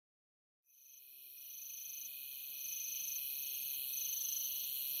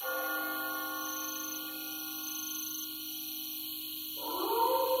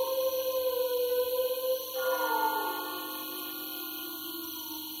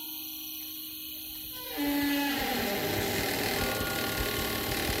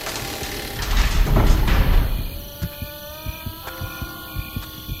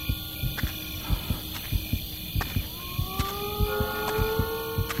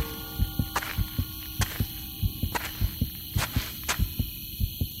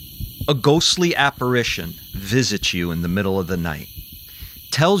A ghostly apparition visits you in the middle of the night,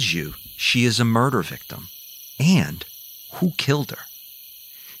 tells you she is a murder victim, and who killed her.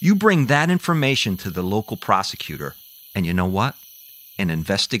 You bring that information to the local prosecutor, and you know what? An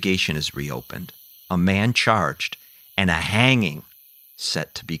investigation is reopened, a man charged, and a hanging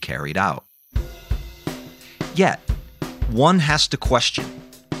set to be carried out. Yet, one has to question,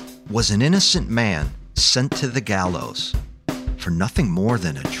 was an innocent man sent to the gallows for nothing more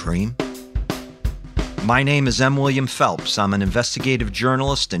than a dream? My name is M. William Phelps. I'm an investigative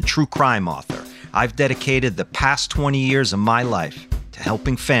journalist and true crime author. I've dedicated the past 20 years of my life to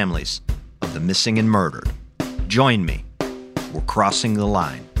helping families of the missing and murdered. Join me. We're crossing the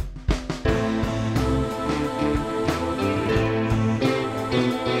line.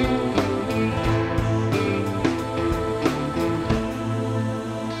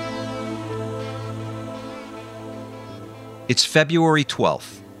 It's February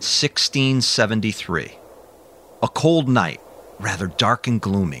 12th, 1673. A cold night, rather dark and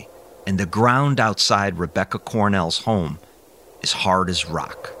gloomy, and the ground outside Rebecca Cornell's home is hard as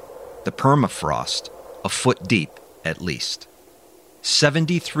rock. The permafrost, a foot deep at least.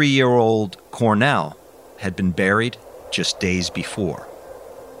 73-year-old Cornell had been buried just days before.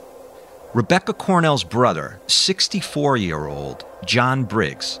 Rebecca Cornell's brother, 64-year-old John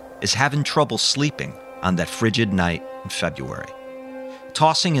Briggs, is having trouble sleeping on that frigid night in February.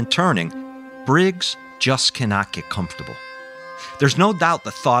 Tossing and turning, Briggs just cannot get comfortable. There's no doubt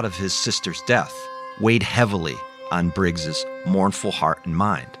the thought of his sister's death weighed heavily on Briggs's mournful heart and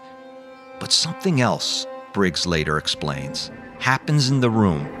mind. But something else, Briggs later explains, happens in the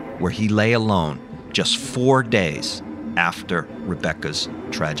room where he lay alone just 4 days after Rebecca's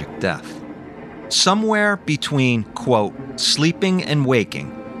tragic death. Somewhere between, quote, sleeping and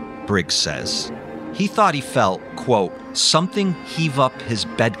waking, Briggs says, he thought he felt, quote, something heave up his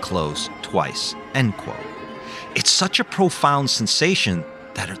bedclothes twice, end quote. It's such a profound sensation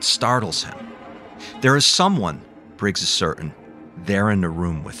that it startles him. There is someone, Briggs is certain, there in the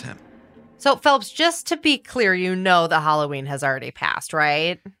room with him. So, Phelps, just to be clear, you know the Halloween has already passed,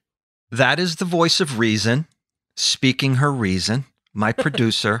 right? That is the voice of reason, speaking her reason, my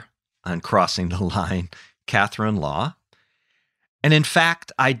producer on Crossing the Line, Catherine Law. And in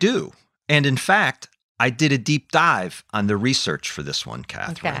fact, I do. And in fact, I did a deep dive on the research for this one,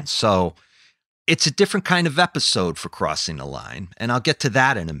 Catherine. Okay. So it's a different kind of episode for Crossing the Line, and I'll get to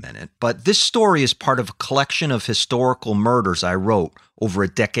that in a minute. But this story is part of a collection of historical murders I wrote over a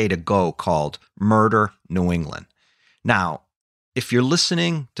decade ago called Murder New England. Now, if you're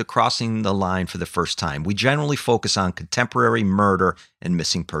listening to Crossing the Line for the first time, we generally focus on contemporary murder and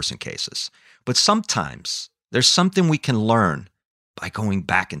missing person cases. But sometimes there's something we can learn by going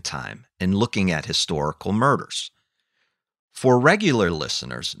back in time and looking at historical murders. For regular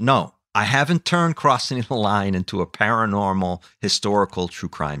listeners, no, I haven't turned Crossing the Line into a paranormal, historical true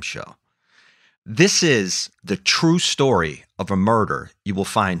crime show. This is the true story of a murder you will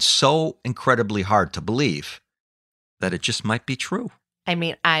find so incredibly hard to believe that it just might be true. I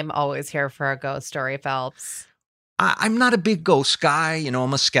mean, I'm always here for a ghost story, Phelps. I'm not a big ghost guy,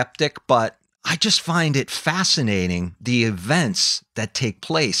 I'm a skeptic, but I just find it fascinating, the events that take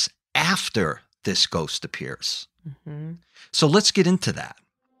place after this ghost appears. Mm-hmm. So let's get into that.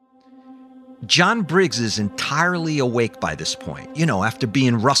 John Briggs is entirely awake by this point, after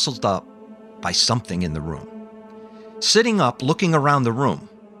being rustled up by something in the room. Sitting up, looking around the room,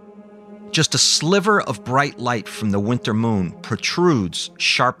 just a sliver of bright light from the winter moon protrudes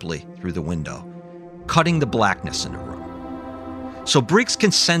sharply through the window, cutting the blackness in the room. So Briggs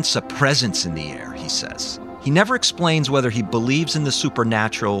can sense a presence in the air, he says. He never explains whether he believes in the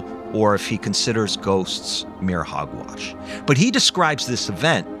supernatural or if he considers ghosts mere hogwash. But he describes this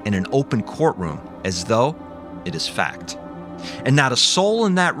event in an open courtroom as though it is fact. And not a soul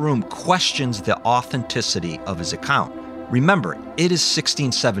in that room questions the authenticity of his account. Remember, it is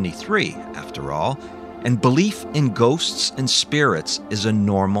 1673, after all, and belief in ghosts and spirits is a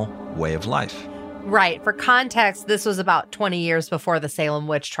normal way of life. Right. For context, this was about 20 years before the Salem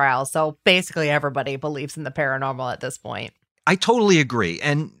witch trials. So basically everybody believes in the paranormal at this point. I totally agree.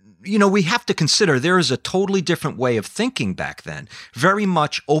 And, we have to consider there is a totally different way of thinking back then, very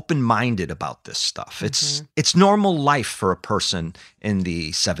much open-minded about this stuff. It's normal life for a person in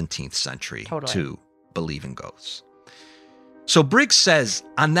the 17th century to believe in ghosts. So Briggs says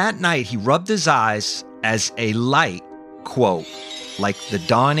on that night he rubbed his eyes as a light, quote, like the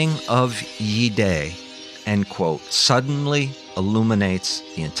dawning of ye day, end quote, suddenly illuminates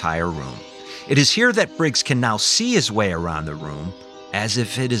the entire room. It is here that Briggs can now see his way around the room as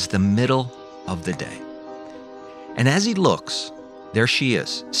if it is the middle of the day. And as he looks, There she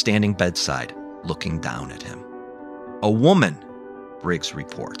is, standing bedside, looking down at him. A woman, Briggs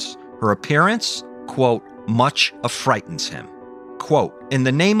reports. Her appearance, quote, much affrightens him. Quote, in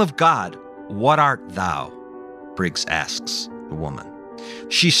the name of God, what art thou? Briggs asks the woman.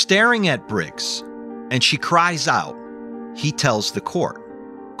 She's staring at Briggs, and she cries out. He tells the court,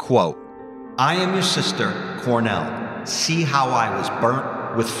 quote, I am your sister, Cornell. See how I was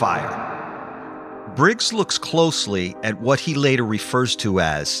burnt with fire. Briggs looks closely at what he later refers to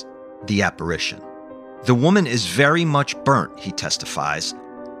as the apparition. The woman is very much burnt, he testifies,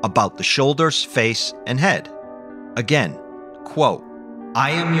 about the shoulders, face, and head. Again, quote,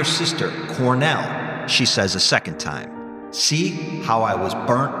 I am your sister, Cornell, she says a second time. See how I was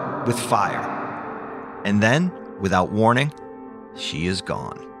burnt with fire. And then, without warning, she is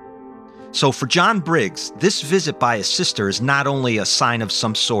gone. So for John Briggs, this visit by his sister is not only a sign of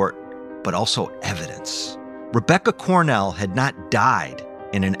some sort, but also evidence. Rebecca Cornell had not died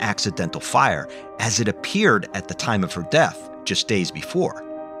in an accidental fire, as it appeared at the time of her death, just days before.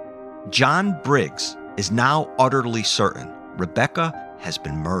 John Briggs is now utterly certain Rebecca has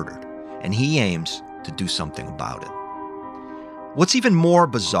been murdered, and he aims to do something about it. What's even more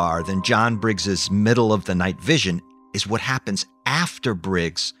bizarre than John Briggs's middle-of-the-night vision is what happens after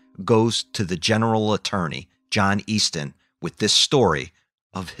Briggs goes to the general attorney, John Easton, with this story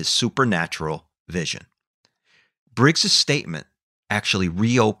of his supernatural vision. Briggs's statement actually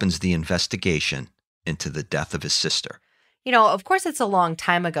reopens the investigation into the death of his sister. You know, of course, it's a long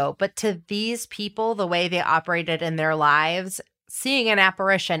time ago, but to these people, the way they operated in their lives, seeing an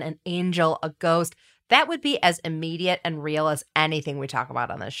apparition, an angel, a ghost, that would be as immediate and real as anything we talk about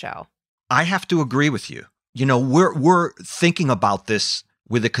on this show. I have to agree with you. You know, we're thinking about this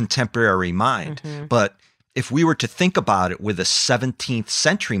with a contemporary mind, but if we were to think about it with a 17th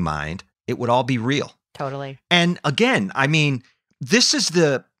century mind, it would all be real. Totally. And again, I mean, this is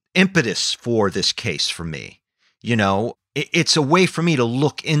the impetus for this case for me. You know, it's a way for me to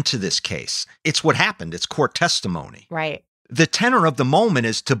look into this case. It's what happened. It's court testimony. Right. The tenor of the moment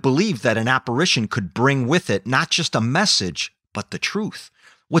is to believe that an apparition could bring with it not just a message, but the truth.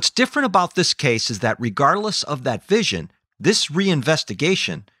 What's different about this case is that regardless of that vision, this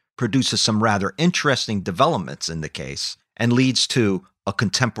reinvestigation produces some rather interesting developments in the case and leads to a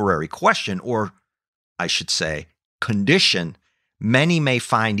contemporary question, or I should say, condition many may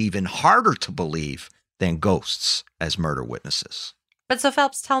find even harder to believe than ghosts as murder witnesses. But so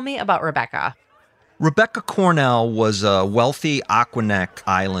Phelps, tell me about Rebecca. Rebecca Cornell was a wealthy Aquanac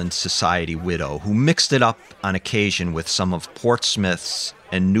Island society widow who mixed it up on occasion with some of Portsmouth's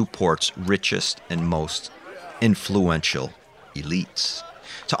and Newport's richest and most influential elites.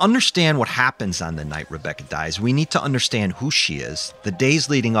 To understand what happens on the night Rebecca dies, we need to understand who she is, the days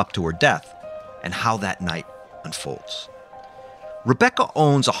leading up to her death, and how that night unfolds. Rebecca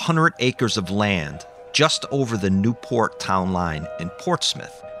owns 100 acres of land just over the Newport town line in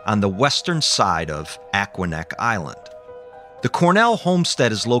Portsmouth, on the western side of Aquanac Island. The Cornell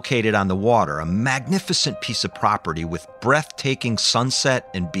homestead is located on the water, a magnificent piece of property with breathtaking sunset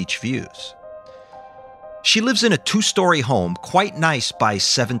and beach views. She lives in a 2-story home, quite nice by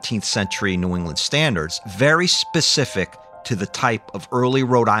 17th century New England standards, very specific to the type of early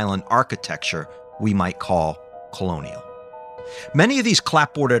Rhode Island architecture we might call colonial. Many of these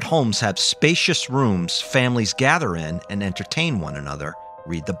clapboarded homes have spacious rooms families gather in and entertain one another,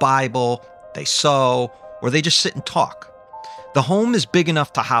 read the Bible, they sew, or they just sit and talk. The home is big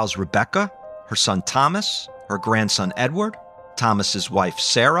enough to house Rebecca, her son Thomas, her grandson Edward, Thomas's wife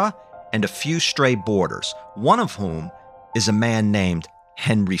Sarah, and a few stray boarders, one of whom is a man named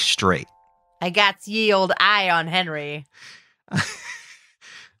Henry Strait. I got ye old eye on Henry.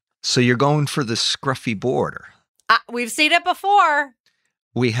 So you're going for the scruffy boarder. We've seen it before.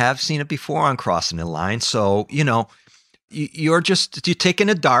 We have seen it before on Crossing the Line. So, you know, you're taking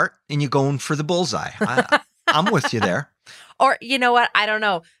a dart and you're going for the bullseye. I'm with you there. Or, you know what? I don't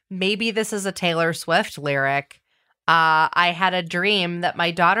know. Maybe this is a Taylor Swift lyric. I had a dream that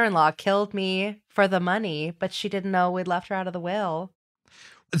my daughter-in-law killed me for the money, but she didn't know we'd left her out of the will.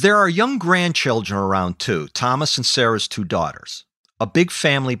 There are young grandchildren around, too. Thomas and Sarah's 2 daughters. A big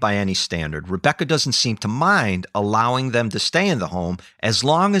family by any standard. Rebecca doesn't seem to mind allowing them to stay in the home as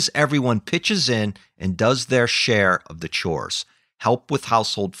long as everyone pitches in and does their share of the chores. Help with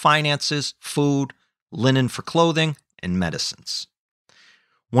household finances, food, linen for clothing, and medicines.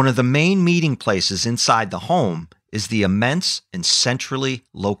 One of the main meeting places inside the home is the immense and centrally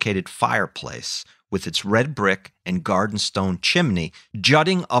located fireplace with its red brick and garden stone chimney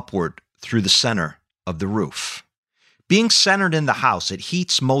jutting upward through the center of the roof. Being centered in the house, it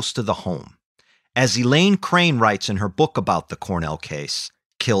heats most of the home. As Elaine Crane writes in her book about the Cornell case,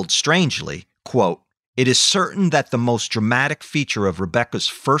 Killed Strangely, quote, "It is certain that the most dramatic feature of Rebecca's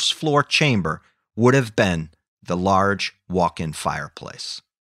first floor chamber would have been the large walk-in fireplace."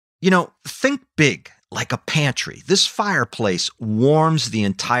 Think big, like a pantry. This fireplace warms the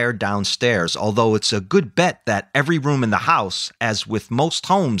entire downstairs, although it's a good bet that every room in the house, as with most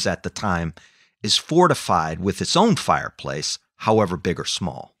homes at the time, is fortified with its own fireplace, however big or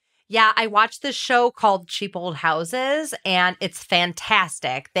small. Yeah, I watched this show called Cheap Old Houses, and it's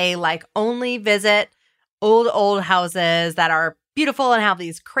fantastic. They only visit old houses that are beautiful and have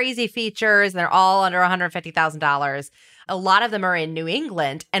these crazy features. And they're all under $150,000. A lot of them are in New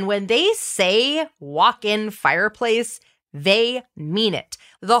England. And when they say walk-in fireplace, they mean it.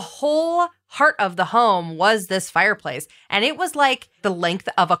 The whole heart of the home was this fireplace, and it was like the length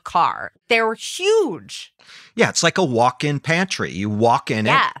of a car. They were huge. Yeah, it's like a walk-in pantry. You walk in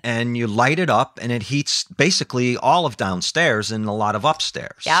Yeah. it and you light it up, and it heats basically all of downstairs and a lot of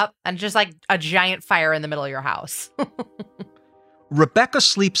upstairs. Yep, and just like a giant fire in the middle of your house. Rebecca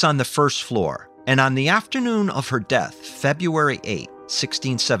sleeps on the first floor, and on the afternoon of her death, February 8,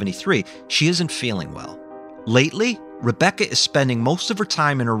 1673, she isn't feeling well. Lately, Rebecca is spending most of her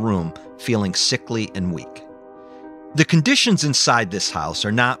time in her room feeling sickly and weak. The conditions inside this house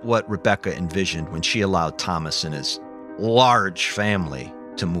are not what Rebecca envisioned when she allowed Thomas and his large family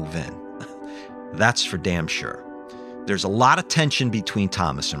to move in. That's for damn sure. There's a lot of tension between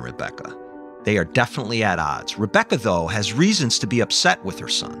Thomas and Rebecca. They are definitely at odds. Rebecca, though, has reasons to be upset with her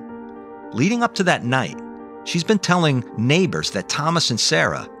son. Leading up to that night, she's been telling neighbors that Thomas and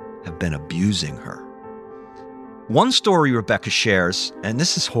Sarah have been abusing her. One story Rebecca shares, and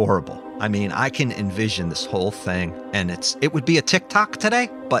this is horrible. I mean, I can envision this whole thing, and it would be a TikTok today,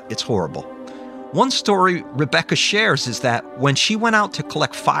 but it's horrible. One story Rebecca shares is that when she went out to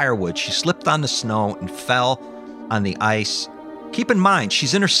collect firewood, she slipped on the snow and fell on the ice. Keep in mind,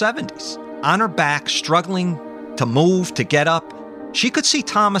 she's in her 70s. On her back, struggling to move, to get up. She could see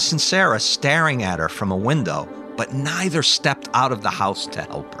Thomas and Sarah staring at her from a window, but neither stepped out of the house to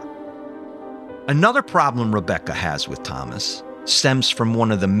help her. Another problem Rebecca has with Thomas stems from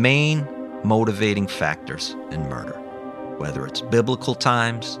one of the main motivating factors in murder, whether it's biblical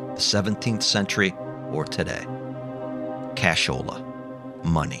times, the 17th century, or today. Cashola,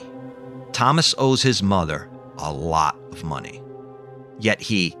 money. Thomas owes his mother a lot of money, yet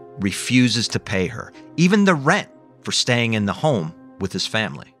he refuses to pay her, even the rent for staying in the home with his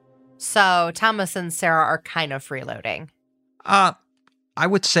family. So Thomas and Sarah are kind of freeloading. I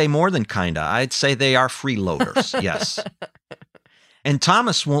would say more than kinda. I'd say they are freeloaders, yes. And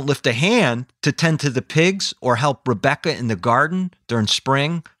Thomas won't lift a hand to tend to the pigs or help Rebecca in the garden during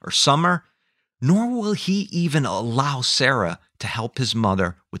spring or summer, nor will he even allow Sarah to help his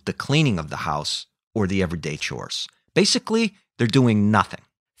mother with the cleaning of the house or the everyday chores. Basically, they're doing nothing.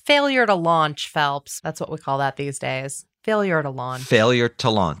 Failure to launch, Phelps. That's what we call that these days. Failure to launch. Failure to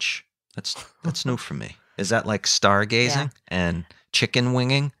launch. That's new for me. Is that like stargazing and chicken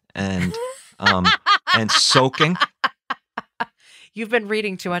winging and soaking? You've been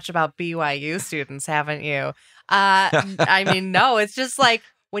reading too much about BYU students, haven't you? I mean, no, it's just like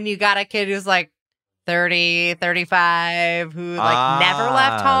when you got a kid who's like 30, 35, who never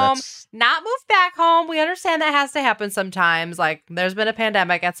left home, not moved back home. We understand that has to happen sometimes. Like there's been a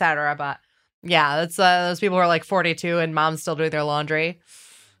pandemic, etc. But yeah, it's those people who are like 42 and mom's still doing their laundry.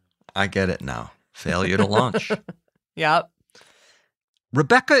 I get it now. Failure to launch. Yep.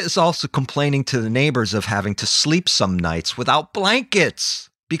 Rebecca is also complaining to the neighbors of having to sleep some nights without blankets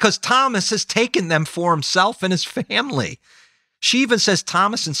because Thomas has taken them for himself and his family. She even says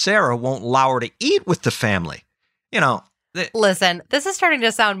Thomas and Sarah won't allow her to eat with the family. Listen, this is starting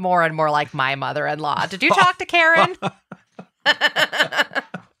to sound more and more like my mother-in-law. Did you talk to Karen?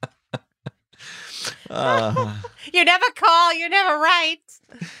 You never call, you never write.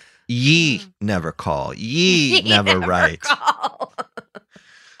 Ye never call. Ye never write. Call.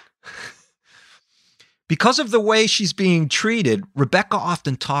 Because of the way she's being treated, Rebecca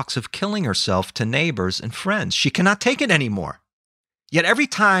often talks of killing herself to neighbors and friends. She cannot take it anymore. Yet every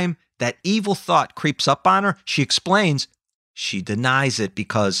time that evil thought creeps up on her, she explains she denies it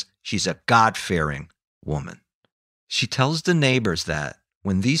because she's a God-fearing woman. She tells the neighbors that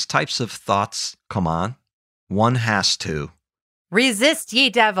when these types of thoughts come on, one has to resist ye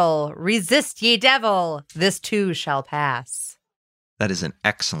devil, this too shall pass. That is an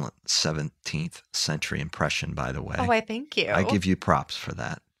excellent 17th century impression, by the way. Oh, I thank you. I give you props for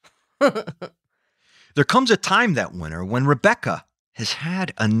that. There comes a time that winter when Rebecca has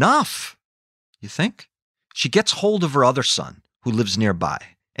had enough. You think? She gets hold of her other son, who lives nearby,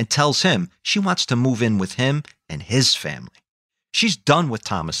 and tells him she wants to move in with him and his family. She's done with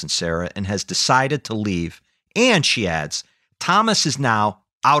Thomas and Sarah and has decided to leave. And she adds, Thomas is now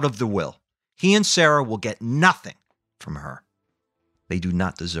out of the will. He and Sarah will get nothing from her. They do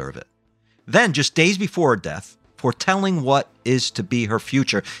not deserve it. Then, just days before her death, foretelling what is to be her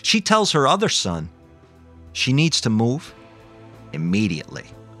future, she tells her other son she needs to move immediately.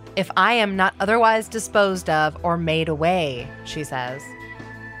 If I am not otherwise disposed of or made away, she says.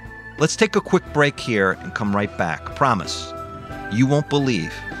 Let's take a quick break here and come right back. Promise, you won't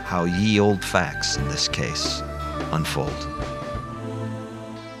believe how ye old facts in this case unfold.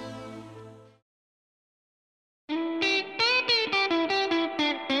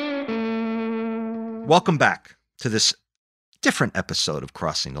 Welcome back to this different episode of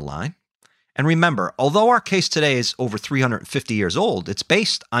Crossing the Line. And remember, although our case today is over 350 years old, it's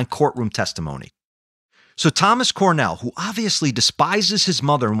based on courtroom testimony. So Thomas Cornell, who obviously despises his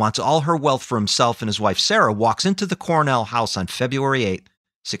mother and wants all her wealth for himself and his wife Sarah, walks into the Cornell house on February 8,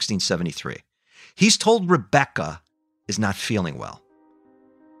 1673. He's told Rebecca is not feeling well.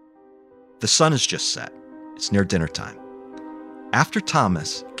 The sun is just set. It's near dinner time. After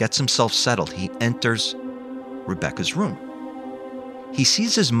Thomas gets himself settled, he enters Rebecca's room. He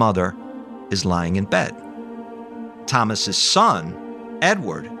sees his mother is lying in bed. Thomas's son,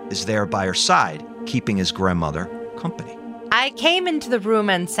 Edward, is there by her side, keeping his grandmother company. I came into the room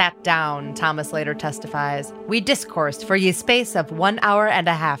and sat down, Thomas later testifies. We discoursed for ye space of 1 hour and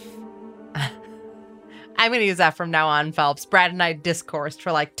a half. I'm going to use that from now on, Phelps. Brad and I discoursed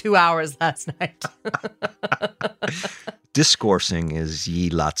for like 2 hours last night. Discoursing is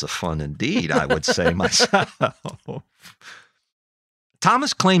ye lots of fun indeed, I would say myself.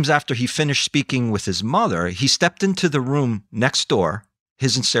 Thomas claims after he finished speaking with his mother, he stepped into the room next door,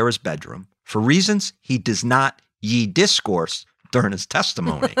 his and Sarah's bedroom, for reasons he does not ye discourse during his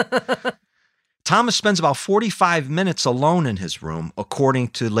testimony. Thomas spends about 45 minutes alone in his room, according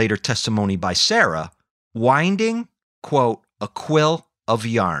to later testimony by Sarah, winding, quote, a quill of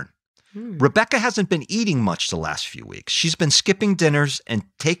yarn. Rebecca hasn't been eating much the last few weeks. She's been skipping dinners and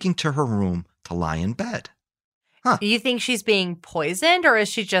taking to her room to lie in bed. Do you think she's being poisoned, or is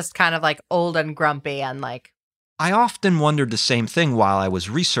she just kind of like old and grumpy and like... I often wondered the same thing while I was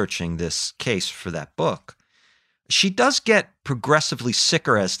researching this case for that book. She does get progressively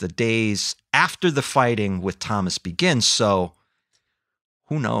sicker as the days after the fighting with Thomas begins, so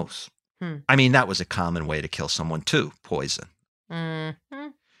who knows? I mean, that was a common way to kill someone too, poison. Mm-hmm.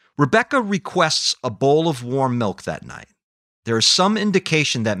 Rebecca requests a bowl of warm milk that night. There is some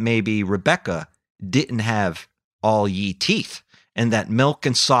indication that maybe Rebecca didn't have all ye teeth, and that milk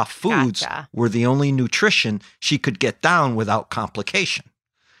and soft foods were the only nutrition she could get down without complication.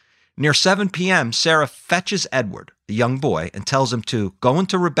 Near 7 p.m., Sarah fetches Edward, the young boy, and tells him to go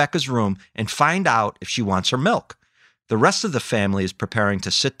into Rebecca's room and find out if she wants her milk. The rest of the family is preparing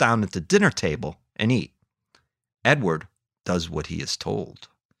to sit down at the dinner table and eat. Edward does what he is told.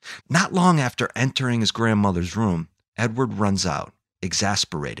 Not long after entering his grandmother's room, Edward runs out,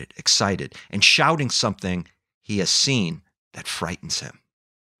 exasperated, excited, and shouting something he has seen that frightens him.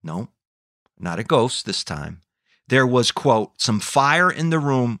 No, not a ghost this time. There was, quote, some fire in the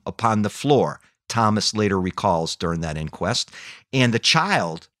room upon the floor, Thomas later recalls during that inquest, and the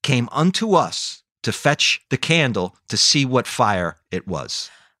child came unto us to fetch the candle to see what fire it was.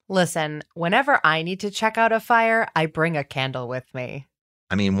 Listen, whenever I need to check out a fire, I bring a candle with me.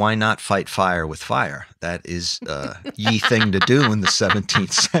 I mean, why not fight fire with fire? That is a ye thing to do in the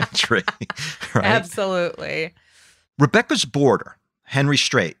 17th century, right? Absolutely. Rebecca's boarder, Henry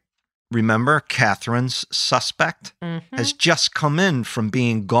Straight, remember Catherine's suspect, has just come in from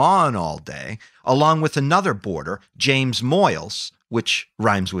being gone all day, along with another boarder, James Moyles, which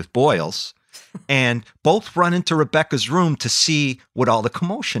rhymes with Boyles, and both run into Rebecca's room to see what all the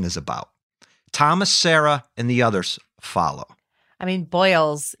commotion is about. Thomas, Sarah, and the others follow. I mean,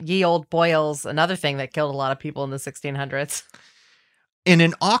 Boyles, ye old Boyles, another thing that killed a lot of people in the 1600s. In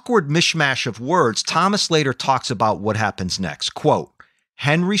an awkward mishmash of words, Thomas later talks about what happens next. Quote,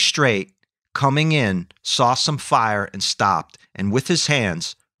 Henry Straight, coming in, saw some fire and stopped, and with his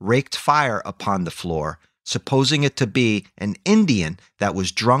hands raked fire upon the floor, supposing it to be an Indian that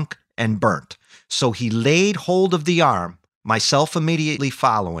was drunk and burnt. So he laid hold of the arm, myself immediately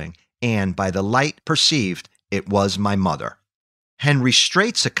following, and by the light perceived it was my mother. Henry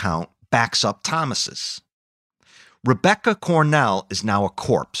Straight's account backs up Thomas's. Rebecca Cornell is now a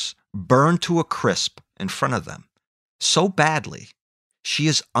corpse, burned to a crisp in front of them. So badly, she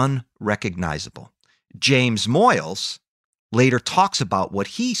is unrecognizable. James Moyles later talks about what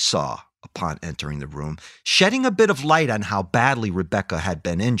he saw upon entering the room, shedding a bit of light on how badly Rebecca had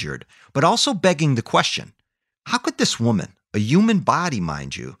been injured, but also begging the question, how could this woman, a human body,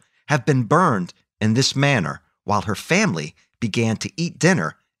 mind you, have been burned in this manner while her family began to eat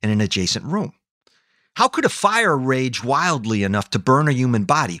dinner in an adjacent room? How could a fire rage wildly enough to burn a human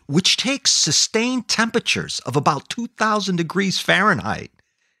body, which takes sustained temperatures of about 2,000 degrees Fahrenheit,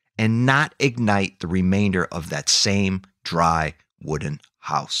 and not ignite the remainder of that same dry wooden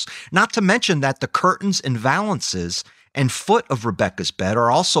house? Not to mention that the curtains and valances and foot of Rebecca's bed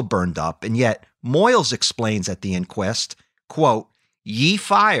are also burned up, and yet Moyles explains at the inquest, quote, "Ye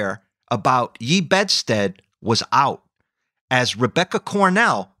fire about ye bedstead was out, as Rebecca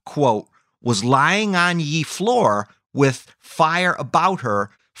Cornell, quote, was lying on ye floor with fire about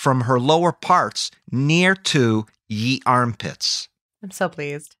her from her lower parts near to ye armpits." I'm so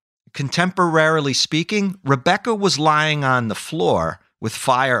pleased. Contemporarily speaking, Rebecca was lying on the floor with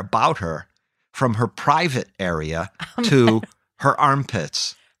fire about her from her private area to her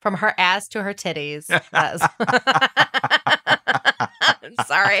armpits. From her ass to her titties. I'm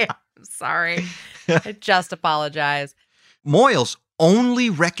sorry. I just apologize. Moyles only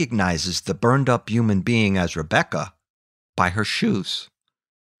recognizes the burned up human being as Rebecca by her shoes.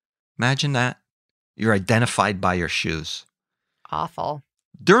 Imagine that. You're identified by your shoes. Awful.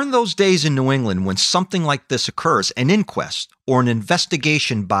 During those days in New England, when something like this occurs, an inquest or an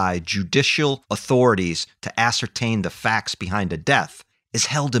investigation by judicial authorities to ascertain the facts behind a death is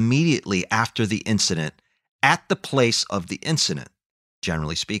held immediately after the incident at the place of the incident,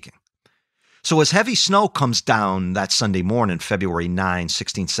 generally speaking. So as heavy snow comes down that Sunday morning, February 9,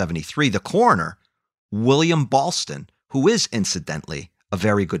 1673, the coroner, William Balston, who is incidentally a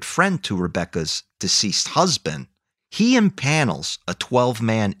very good friend to Rebecca's deceased husband, he impanels a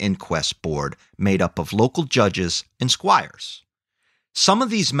 12-man inquest board made up of local judges and squires. Some of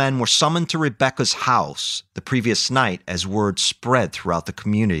these men were summoned to Rebecca's house the previous night as word spread throughout the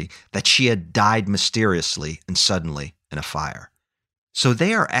community that she had died mysteriously and suddenly in a fire. So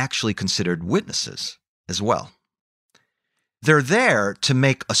they are actually considered witnesses as well. They're there to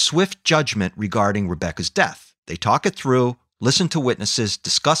make a swift judgment regarding Rebecca's death. They talk it through, listen to witnesses,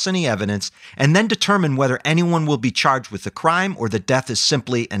 discuss any evidence, and then determine whether anyone will be charged with the crime or the death is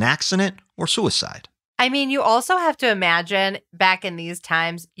simply an accident or suicide. I mean, you also have to imagine back in these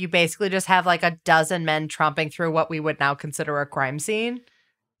times, you basically just have like a dozen men tromping through what we would now consider a crime scene.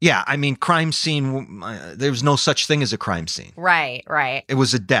 Yeah, I mean, crime scene, there was no such thing as a crime scene. Right. It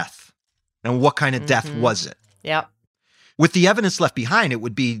was a death. And what kind of death was it? Yep. With the evidence left behind, it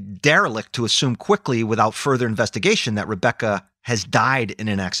would be derelict to assume quickly without further investigation that Rebecca has died in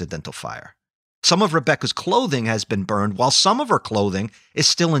an accidental fire. Some of Rebecca's clothing has been burned, while some of her clothing is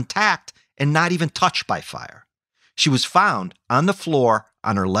still intact and not even touched by fire. She was found on the floor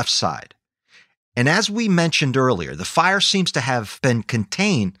on her left side. And as we mentioned earlier, the fire seems to have been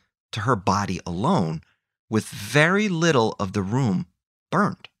contained to her body alone, with very little of the room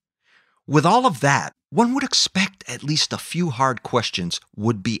burned. With all of that, one would expect at least a few hard questions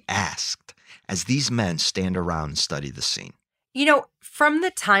would be asked as these men stand around and study the scene. You know, from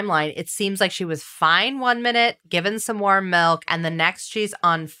the timeline, it seems like she was fine 1 minute, given some warm milk, and the next she's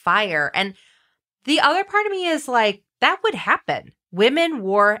on fire. And the other part of me is like, that would happen. Women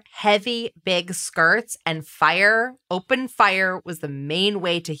wore heavy, big skirts, and open fire was the main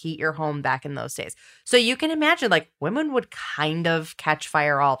way to heat your home back in those days. So you can imagine, like, women would kind of catch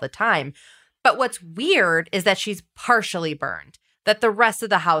fire all the time. But what's weird is that she's partially burned, that the rest of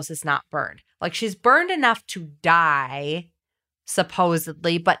the house is not burned. Like, she's burned enough to die,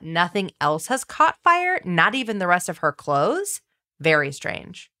 supposedly, but nothing else has caught fire, not even the rest of her clothes. Very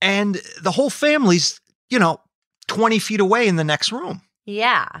strange. And the whole family's, 20 feet away in the next room.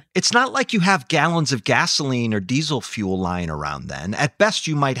 Yeah. It's not like you have gallons of gasoline or diesel fuel lying around then. At best,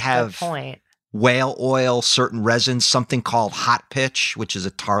 you might have whale oil, certain resins, something called hot pitch, which is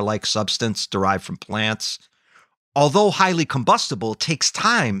a tar-like substance derived from plants. Although highly combustible, it takes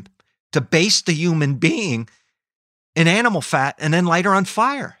time to baste the human being in animal fat and then light her on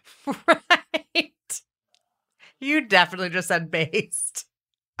fire. Right. You definitely just said based.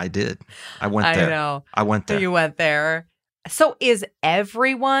 I did. I went there. I know. I went there. You went there. So is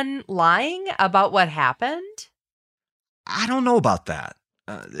everyone lying about what happened? I don't know about that.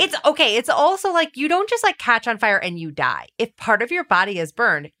 It's okay. It's also like you don't just like catch on fire and you die. If part of your body is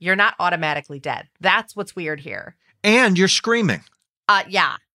burned, you're not automatically dead. That's what's weird here. And you're screaming.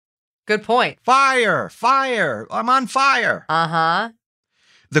 Yeah. Good point. Fire! Fire! I'm on fire! Uh-huh.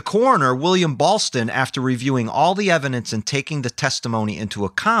 The coroner, William Balston, after reviewing all the evidence and taking the testimony into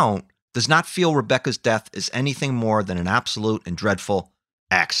account, does not feel Rebecca's death is anything more than an absolute and dreadful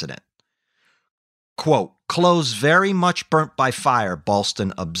accident. Quote, clothes very much burnt by fire,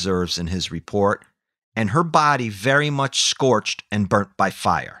 Balston observes in his report, and her body very much scorched and burnt by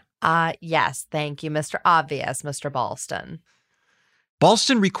fire. Yes, thank you, Mr. Obvious, Mr. Balston.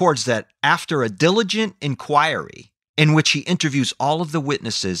 Balston records that after a diligent inquiry in which he interviews all of the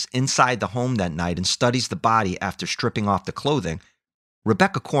witnesses inside the home that night and studies the body after stripping off the clothing,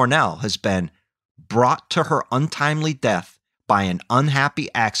 Rebecca Cornell has been brought to her untimely death by an unhappy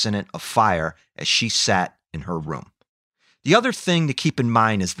accident of fire as she sat in her room. The other thing to keep in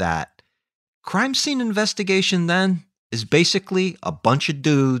mind is that crime scene investigation then is basically a bunch of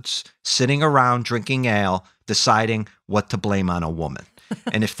dudes sitting around drinking ale, deciding what to blame on a woman.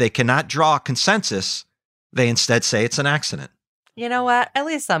 And if they cannot draw a consensus, they instead say it's an accident. You know what? At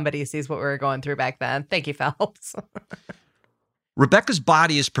least somebody sees what we were going through back then. Thank you, Phelps. Rebecca's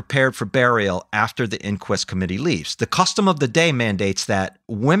body is prepared for burial after the inquest committee leaves. The custom of the day mandates that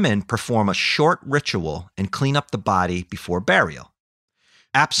women perform a short ritual and clean up the body before burial.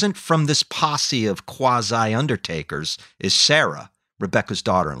 Absent from this posse of quasi-undertakers is Sarah, Rebecca's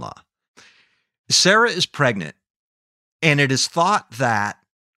daughter-in-law. Sarah is pregnant, and it is thought that,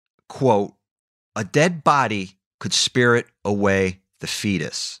 quote, a dead body could spirit away the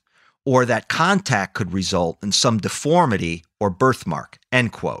fetus, or that contact could result in some deformity or birthmark,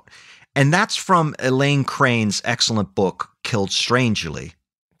 end quote. And that's from Elaine Crane's excellent book, Killed Strangely.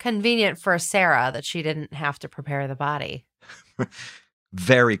 Convenient for Sarah that she didn't have to prepare the body.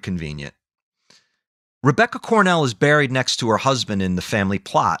 Very convenient. Rebecca Cornell is buried next to her husband in the family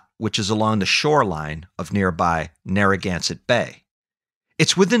plot, which is along the shoreline of nearby Narragansett Bay.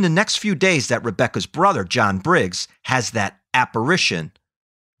 It's within the next few days that Rebecca's brother, John Briggs, has that apparition.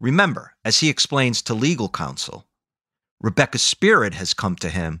 Remember, as he explains to legal counsel, Rebecca's spirit has come to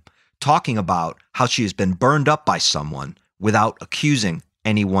him, talking about how she has been burned up by someone without accusing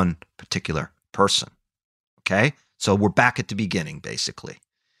any one particular person. Okay? So we're back at the beginning, basically.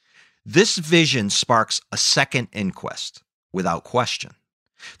 This vision sparks a second inquest, without question.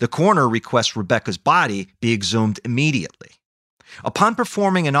 The coroner requests Rebecca's body be exhumed immediately. Upon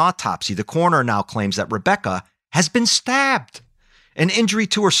performing an autopsy, the coroner now claims that Rebecca has been stabbed, an injury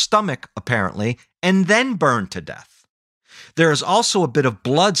to her stomach, apparently, and then burned to death. There is also a bit of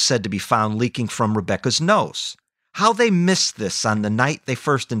blood said to be found leaking from Rebecca's nose. How they missed this on the night they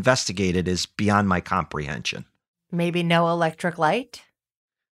first investigated is beyond my comprehension. Maybe no electric light?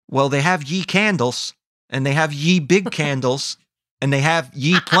 Well, they have ye candles, and they have ye big candles, and they have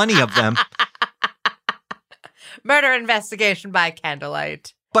ye plenty of them. Murder investigation by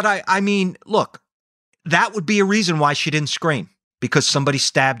candlelight. But I mean, look, that would be a reason why she didn't scream, because somebody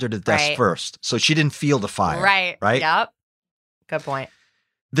stabbed her to death first. So she didn't feel the fire. Right. Yep. Good point.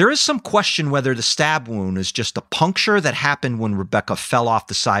 There is some question whether the stab wound is just a puncture that happened when Rebecca fell off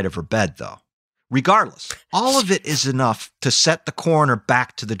the side of her bed, though. Regardless, all of it is enough to set the coroner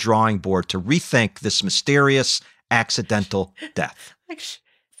back to the drawing board to rethink this mysterious accidental death. Like,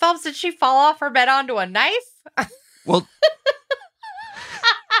 Phelps, did she fall off her bed onto a knife? Well,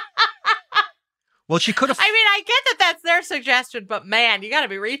 she could have. I mean, I get that that's their suggestion, but man, you got to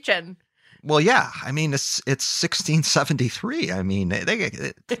be reaching. Well, yeah. I mean, it's 1673. I mean,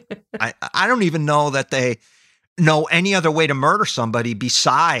 I don't even know that they know any other way to murder somebody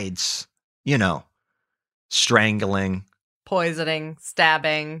besides, strangling, poisoning,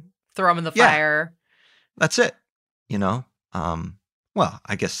 stabbing, throw them in the fire. That's it. Well,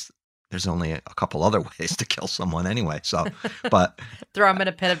 I guess there's only a couple other ways to kill someone anyway. So, but throw them in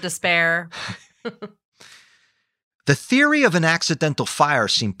a pit of despair. The theory of an accidental fire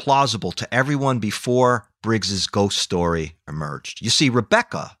seemed plausible to everyone before Briggs's ghost story emerged. You see,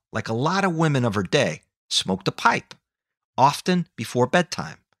 Rebecca, like a lot of women of her day, smoked a pipe, often before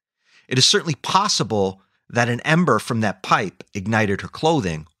bedtime. It is certainly possible that an ember from that pipe ignited her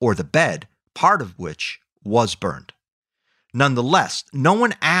clothing or the bed, part of which was burned. Nonetheless, no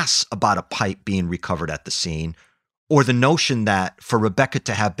one asks about a pipe being recovered at the scene, or the notion that for Rebecca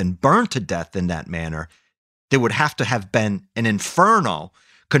to have been burned to death in that manner, there would have to have been an inferno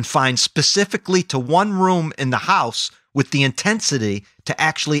confined specifically to one room in the house with the intensity to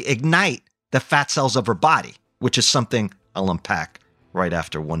actually ignite the fat cells of her body, which is something I'll unpack right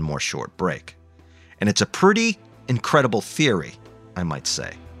after one more short break. And it's a pretty incredible theory, I might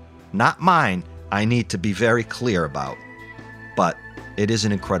say. Not mine, I need to be very clear about, but it is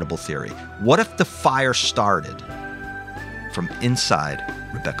an incredible theory. What if the fire started from inside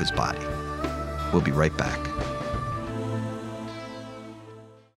Rebecca's body? We'll be right back.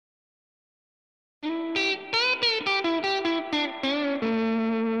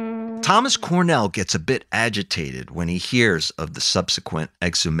 Thomas Cornell gets a bit agitated when he hears of the subsequent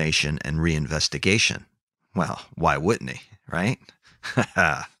exhumation and reinvestigation. Well, why wouldn't he, right?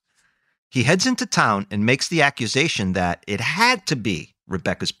 He heads into town and makes the accusation that it had to be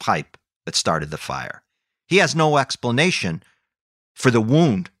Rebecca's pipe that started the fire. He has no explanation for the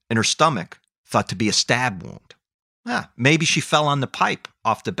wound in her stomach, thought to be a stab wound. Maybe she fell on the pipe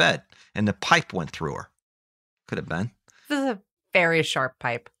off the bed and the pipe went through her. Could have been. This is a very sharp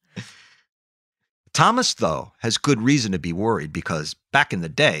pipe. Thomas, though, has good reason to be worried because back in the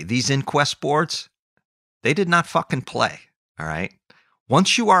day, these inquest boards, they did not fucking play, all right?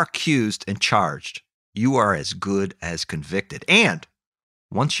 Once you are accused and charged, you are as good as convicted. And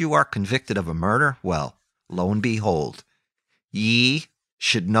once you are convicted of a murder, well, lo and behold, ye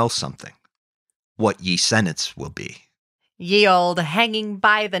should know something, what ye sentence will be. Ye old hanging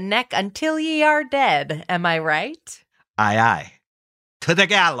by the neck until ye are dead, am I right? Aye, aye. To the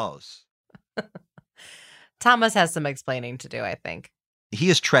gallows. Thomas has some explaining to do, I think. He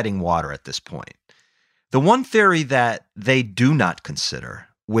is treading water at this point. The one theory that they do not consider,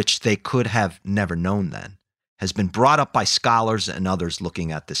 which they could have never known then, has been brought up by scholars and others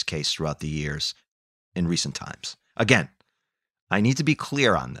looking at this case throughout the years in recent times. Again, I need to be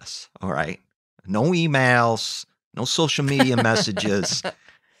clear on this, all right? No emails, no social media messages.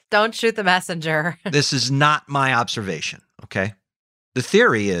 Don't shoot the messenger. This is not my observation, okay? The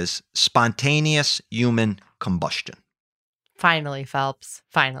theory is spontaneous human combustion. Finally, Phelps.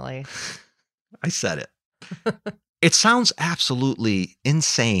 Finally. I said it. It sounds absolutely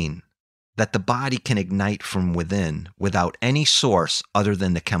insane that the body can ignite from within without any source other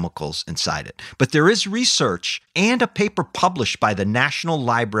than the chemicals inside it. But there is research and a paper published by the National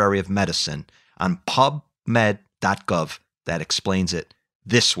Library of Medicine on pubmed.gov that explains it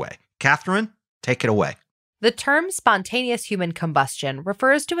this way. Catherine, take it away. The term spontaneous human combustion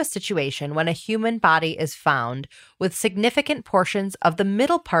refers to a situation when a human body is found with significant portions of the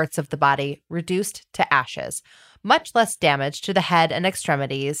middle parts of the body reduced to ashes, much less damage to the head and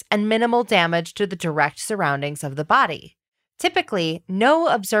extremities, and minimal damage to the direct surroundings of the body. Typically, no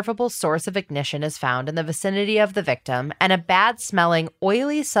observable source of ignition is found in the vicinity of the victim, and a bad-smelling,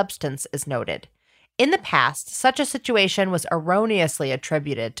 oily substance is noted. In the past, such a situation was erroneously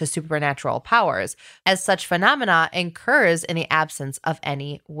attributed to supernatural powers, as such phenomena occurs in the absence of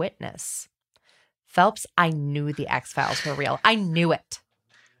any witness. Phelps, I knew the X-Files were real. I knew it.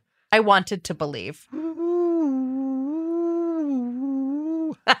 I wanted to believe.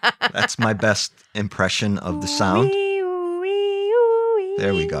 That's my best impression of the sound.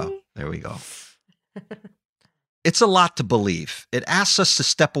 There we go. There we go. It's a lot to believe. It asks us to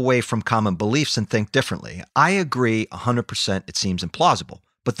step away from common beliefs and think differently. I agree 100% it seems implausible.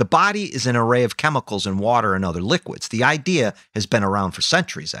 But the body is an array of chemicals and water and other liquids. The idea has been around for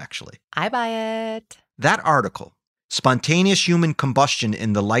centuries, actually. I buy it. That article, Spontaneous Human Combustion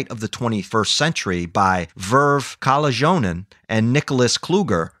in the Light of the 21st Century by Verve Kalajonen and Nicholas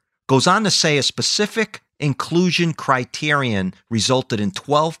Kluger, goes on to say a specific inclusion criterion resulted in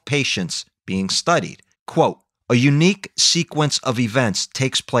 12 patients being studied. Quote, a unique sequence of events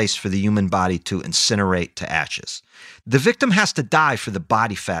takes place for the human body to incinerate to ashes. The victim has to die for the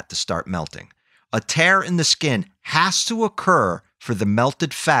body fat to start melting. A tear in the skin has to occur for the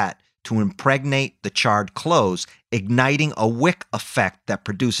melted fat to impregnate the charred clothes, igniting a wick effect that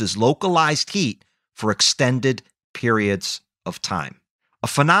produces localized heat for extended periods of time. A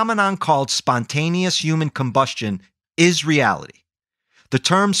phenomenon called spontaneous human combustion is reality. The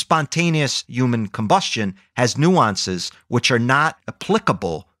term spontaneous human combustion has nuances which are not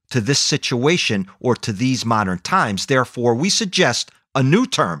applicable to this situation or to these modern times. Therefore, we suggest a new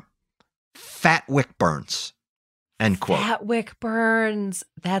term, fat wick burns. End quote. Fat wick burns.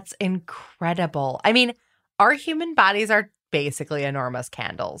 That's incredible. I mean, our human bodies are basically enormous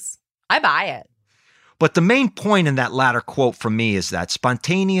candles. I buy it. But the main point in that latter quote from me is that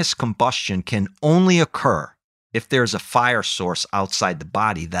spontaneous combustion can only occur if there's a fire source outside the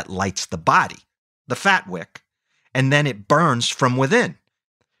body that lights the body, the fat wick, and then it burns from within.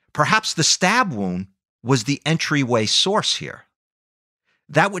 Perhaps the stab wound was the entryway source here.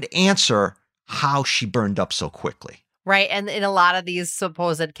 That would answer how she burned up so quickly. Right. And in a lot of these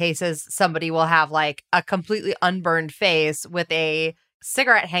supposed cases, somebody will have like a completely unburned face with a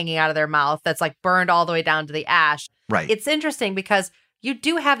cigarette hanging out of their mouth that's like burned all the way down to the ash. Right. It's interesting because you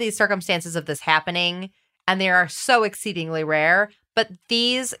do have these circumstances of this happening, and they are so exceedingly rare. But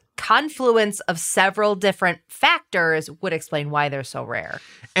these confluence of several different factors would explain why they're so rare.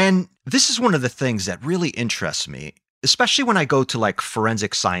 And this is one of the things that really interests me, especially when I go to like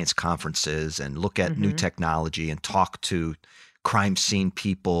forensic science conferences and look at new technology and talk to crime scene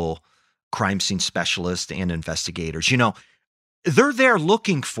people crime scene specialists and investigators. You know, they're there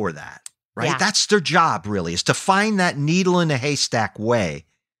looking for that, right? Yeah. That's their job, really, is to find that needle in a haystack way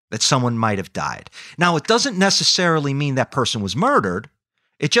that someone might have died. Now, it doesn't necessarily mean that person was murdered.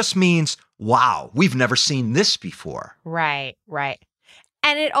 It just means, wow, we've never seen this before. Right.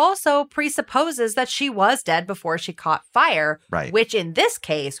 And it also presupposes that she was dead before she caught fire, Right. which in this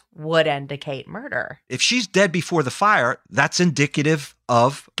case would indicate murder. If she's dead before the fire, that's indicative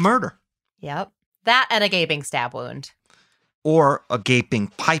of murder Yep. That and a gaping stab wound. or a gaping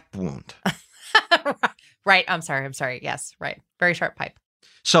pipe wound. Right. I'm sorry. Yes, right. Very sharp pipe.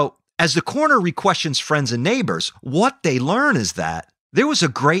 So as the coroner re-questions friends and neighbors, what they learn is that there was a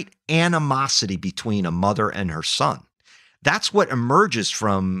great animosity between a mother and her son. That's what emerges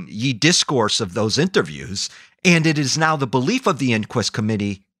from ye discourse of those interviews. And it is now the belief of the inquest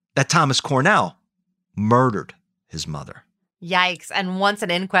committee that Thomas Cornell murdered his mother. Yikes. And once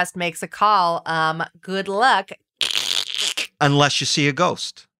an inquest makes a call, good luck. Unless you see a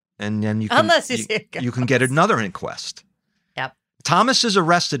ghost. And then you can, Unless you see a ghost. you can get another inquest. Yep. Thomas is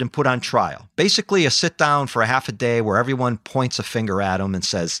arrested and put on trial. Basically a sit down for a half a day where everyone points a finger at him and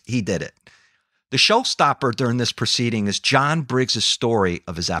says he did it. The showstopper during this proceeding is John Briggs' story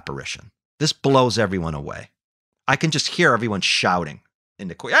of his apparition. This blows everyone away. I can just hear everyone shouting in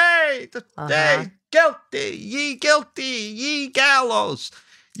the court, hey, hey, guilty, ye gallows,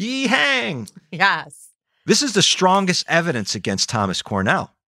 ye hang. Yes. This is the strongest evidence against Thomas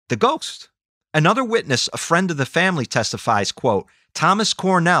Cornell, the ghost. Another witness, a friend of the family, testifies, quote, Thomas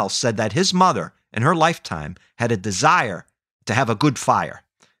Cornell said that his mother in her lifetime had a desire to have a good fire,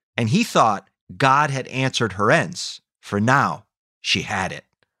 and he thought God had answered her ends, for now she had it.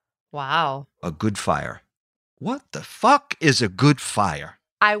 Wow. A good fire. What the fuck is a good fire?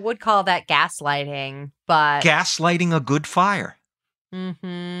 I would call that gaslighting, but Gaslighting a good fire. Wow.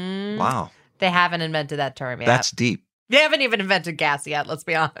 Wow. They haven't invented that term yet. That's deep. They haven't even invented gas yet, let's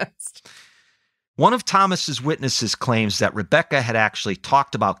be honest. One of Thomas's witnesses claims that Rebecca had actually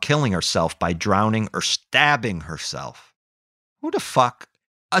talked about killing herself by drowning or stabbing herself. Who the fuck?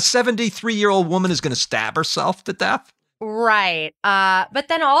 A 73-year-old woman is going to stab herself to death? Right. But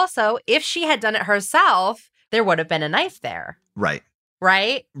then also, if she had done it herself, there would have been a knife there. Right.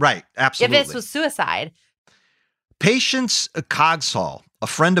 Right? Right. Absolutely. If this was suicide. Patience Cogsall, a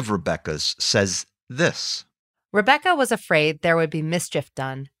friend of Rebecca's, says this. Rebecca was afraid there would be mischief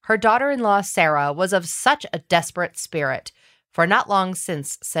done. Her daughter-in-law, Sarah, was of such a desperate spirit. For not long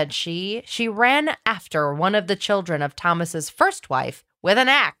since, said she ran after one of the children of Thomas's first wife with an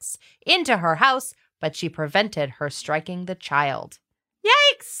axe into her house, but she prevented her striking the child.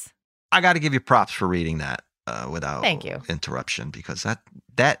 Yikes! I got to give you props for reading that without Thank you. interruption, because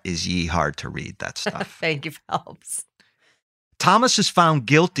that is hard to read, that stuff. Thank you, Phelps. Thomas is found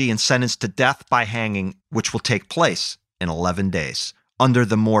guilty and sentenced to death by hanging, which will take place in 11 days. Under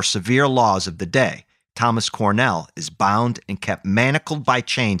the more severe laws of the day, Thomas Cornell is bound and kept manacled by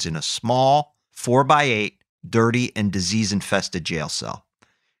chains in a small 4x8, dirty and disease-infested jail cell.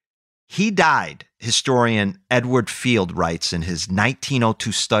 He died, historian Edward Field writes in his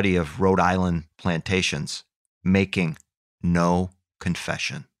 1902 study of Rhode Island plantations, making no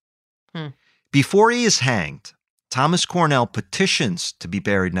confession. Before he is hanged, Thomas Cornell petitions to be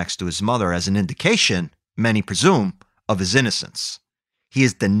buried next to his mother as an indication, many presume, of his innocence. He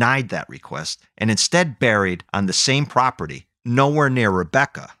is denied that request and instead buried on the same property, nowhere near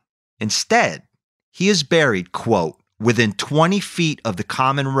Rebecca. Instead, he is buried, quote, within 20 feet of the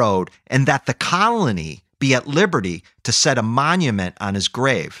common road, and that the colony be at liberty to set a monument on his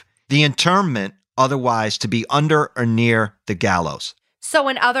grave, the interment otherwise to be under or near the gallows. So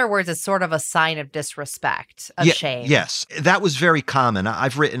in other words, it's sort of a sign of disrespect, of shame. Yes, that was very common.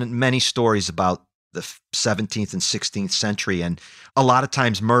 I've written many stories about the 17th and 16th century, and a lot of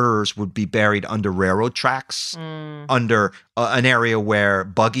times murderers would be buried under railroad tracks, under an area where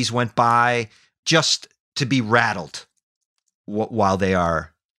buggies went by, just to be rattled while they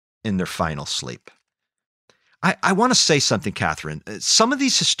are in their final sleep. I want to say something, Catherine. Some of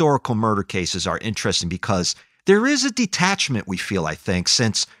these historical murder cases are interesting because there is a detachment we feel, I think,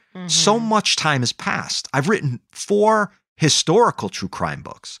 since so much time has passed. I've written 4 historical true crime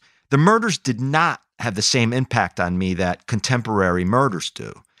books. The murders did not have the same impact on me that contemporary murders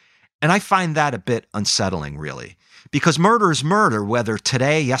do. And I find that a bit unsettling, really, because murder is murder, whether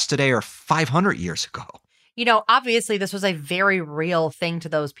today, yesterday, or 500 years ago. You know, obviously, this was a very real thing to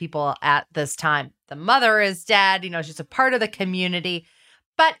those people at this time. The mother is dead. You know, she's a part of the community.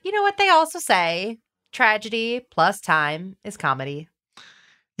 But you know what they also say? Tragedy plus time is comedy.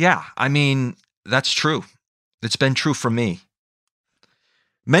 Yeah, I mean, that's true. It's been true for me.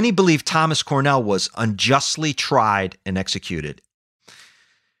 Many believe Thomas Cornell was unjustly tried and executed.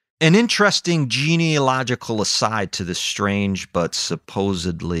 An interesting genealogical aside to this strange but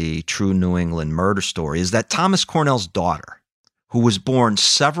supposedly true New England murder story is that Thomas Cornell's daughter, who was born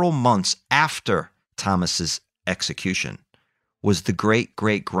several months after Thomas's execution, was the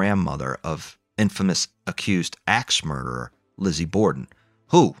great-great-grandmother of infamous accused axe murderer Lizzie Borden,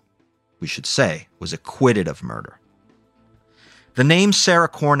 who, we should say, was acquitted of murder. The name Sarah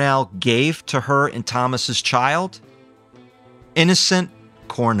Cornell gave to her and Thomas's child? Innocent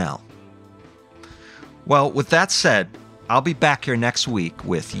Cornell. Well, with that said, I'll be back here next week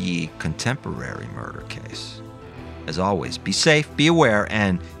with ye contemporary murder case. As always, be safe, be aware,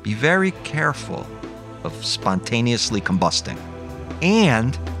 and be very careful of spontaneously combusting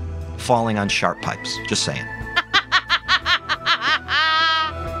and falling on sharp pipes. Just saying.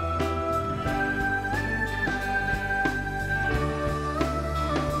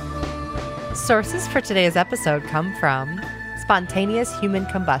 Sources for today's episode come from Spontaneous Human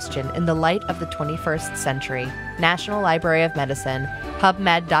Combustion in the Light of the 21st Century, National Library of Medicine,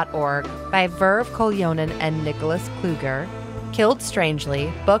 PubMed.org, by Verve Koljonen and Nicholas Kluger. Killed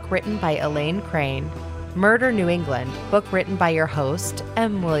Strangely, book written by Elaine Crane. Murder New England, book written by your host,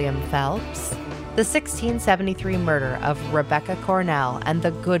 M. William Phelps. The 1673 Murder of Rebecca Cornell and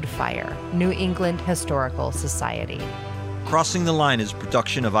the Good Fire, New England Historical Society. Crossing the Line is a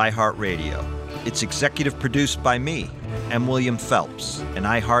production of iHeartRadio. It's executive produced by me, M. William Phelps, and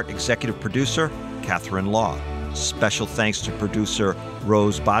iHeart executive producer, Catherine Law. Special thanks to producer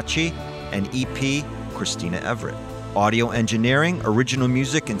Rose Bacci and EP Christina Everett. Audio engineering, original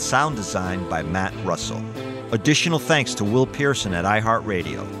music, and sound design by Matt Russell. Additional thanks to Will Pearson at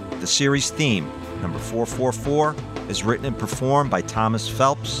iHeartRadio. The series theme, number 444, is written and performed by Thomas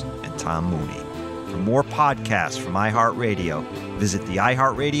Phelps and Tom Mooney. For more podcasts from iHeartRadio, visit the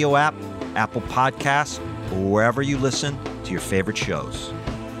iHeartRadio app, Apple Podcasts, or wherever you listen to your favorite shows.